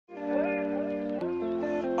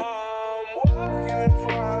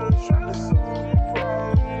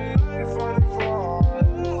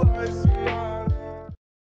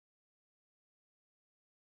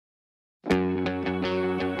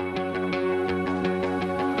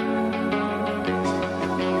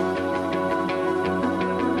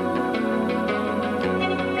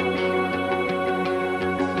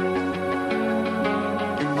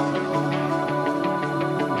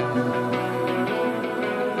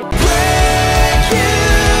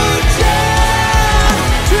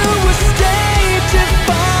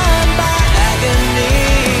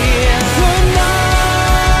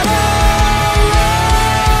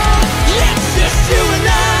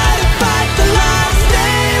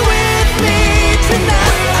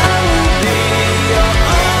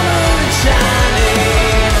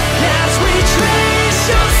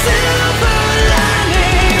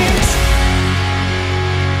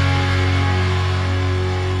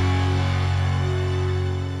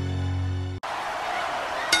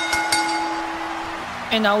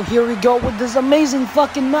And now here we go with this amazing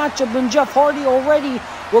fucking matchup, and Jeff Hardy already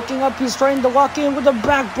looking up. He's trying to lock in with a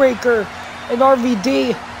backbreaker, and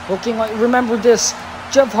RVD looking like, remember this,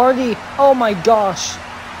 Jeff Hardy, oh my gosh.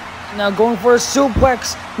 Now going for a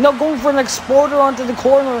suplex, now going for an exploder onto the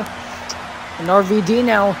corner. And RVD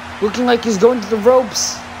now looking like he's going to the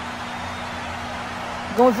ropes.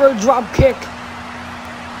 Going for a drop kick.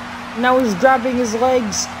 Now he's grabbing his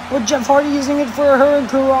legs, but Jeff Hardy using it for a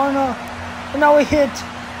Hurricanrana. And now a hit.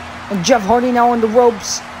 And Jeff Hardy now on the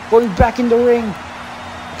ropes, going back in the ring.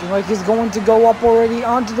 Looking like he's going to go up already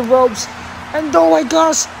onto the ropes. And oh my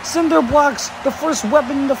gosh, cinder blocks, the first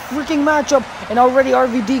weapon in the freaking matchup. And already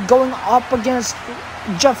RVD going up against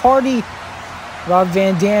Jeff Hardy. Rob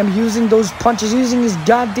Van Dam using those punches, using his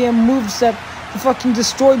goddamn moveset to fucking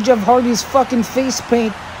destroy Jeff Hardy's fucking face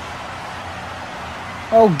paint.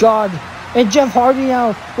 Oh god. And Jeff Hardy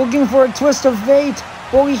now looking for a twist of fate.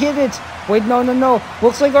 Oh, he hit it. Wait, no.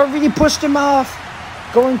 Looks like RVD pushed him off.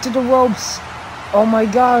 Going to the ropes. Oh my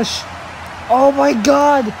gosh. Oh my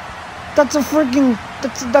god. That's a freaking,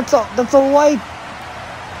 that's a light.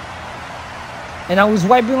 And I was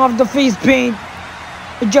wiping off the face paint.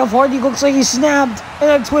 And Jeff Hardy looks like he snapped.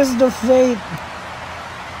 And a twist of fate.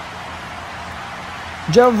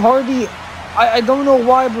 Jeff Hardy, I don't know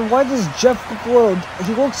why, but why does Jeff look a little,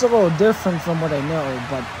 he looks a little different from what I know,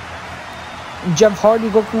 but Jeff Hardy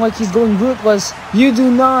looking like he's going ruthless. You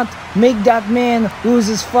do not make that man lose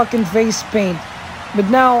his fucking face paint. But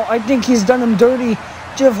now, I think he's done him dirty.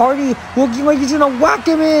 Jeff Hardy looking like he's gonna whack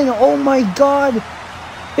him in. Oh my god.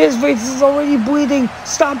 His face is already bleeding.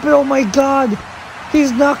 Stop it, oh my god.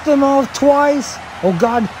 He's knocked him off twice. Oh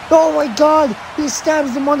god. Oh my god. He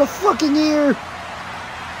stabs him on the fucking ear.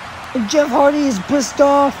 And Jeff Hardy is pissed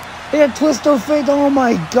off. And a twist of fate. Oh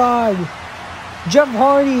my god. Jeff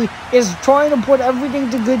Hardy is trying to put everything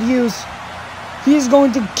to good use. He's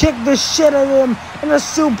going to kick the shit out of him and a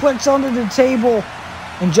suplex under the table.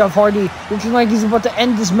 And Jeff Hardy looking like he's about to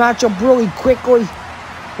end this matchup really quickly.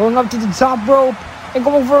 Going up to the top rope and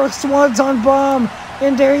going for a swanton bomb.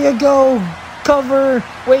 And there you go. Cover.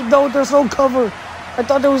 Wait, no, there's no cover. I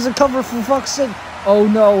thought there was a cover, for fuck's sake. Oh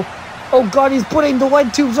no. Oh god, he's putting the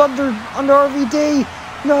light tubes under RVD.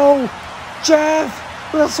 No. Jeff.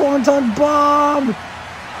 With a swanton bomb.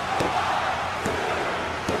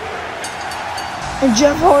 And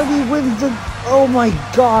Jeff Hardy wins the... Oh my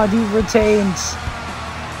god, he retains.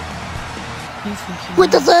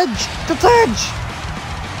 With the edge! The edge!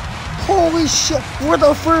 Holy shit, for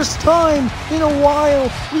the first time in a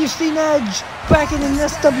while, we've seen Edge back in an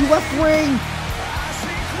SWF ring.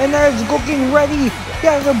 And Edge looking ready. He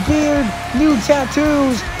has a beard, new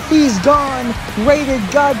tattoos. He's gone, rated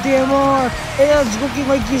goddamn R. And Edge looking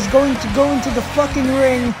like he's going to go into the fucking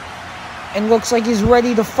ring. And looks like he's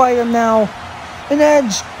ready to fight him now. And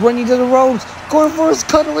Edge running to the ropes, going for his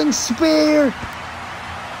cuddling spear.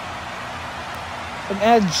 And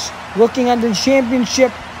Edge looking at the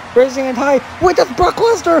championship, raising it high. Wait, that's Brock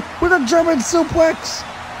Lesnar with a German suplex.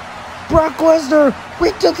 Brock Lesnar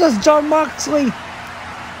reaches Jon Moxley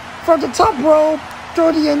from the top rope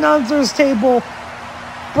through the announcer's table.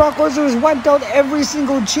 Brock Lesnar has wiped out every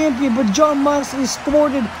single champion, but Jon Moxley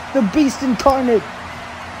thwarted the Beast Incarnate.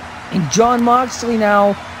 And Jon Moxley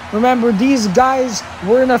now, remember, these guys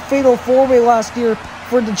were in a fatal four-way last year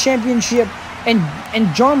for the championship.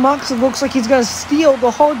 And Jon Moxley looks like he's going to steal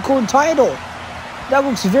the hardcore title. That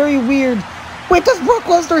looks very weird. Wait, that's Brock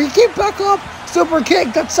Lesnar. He came back up. Super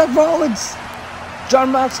kick. That's Seth Rollins.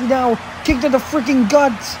 Jon Moxley now kicked to the freaking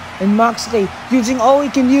guts. And Moxley using all he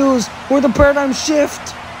can use with a paradigm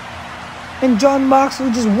shift. And Jon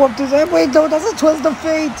Moxley just whooped his head. Wait, no, that's a twist of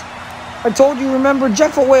fate. I told you, remember,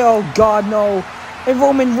 Jeff away. Oh, God, no. And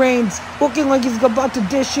Roman Reigns looking like he's about to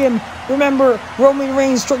dish him. Remember, Roman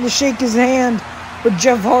Reigns trying to shake his hand. But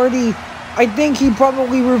Jeff Hardy, I think he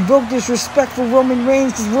probably revoked his respect for Roman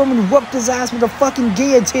Reigns because Roman whooped his ass with a fucking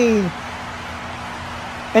guillotine.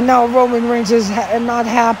 And now Roman Reigns is not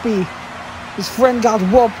happy. His friend got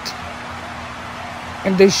whooped.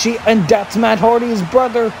 And that's Matt Hardy's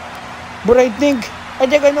brother. But I think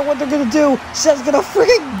I know what they're gonna do. Seth's gonna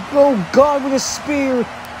freaking, oh god, with a spear.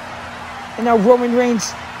 And now Roman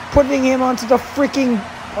Reigns putting him onto the freaking,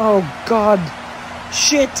 oh god,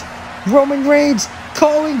 shit. Roman Reigns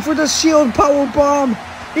calling for the Shield powerbomb.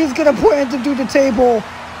 He's gonna plant it through the table.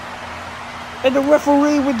 And the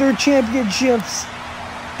referee with their championships.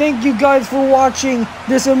 Thank you guys for watching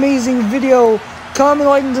this amazing video. Comment,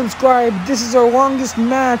 like, and subscribe. This is our longest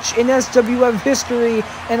match in SWF history.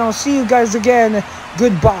 And I'll see you guys again.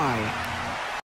 Goodbye.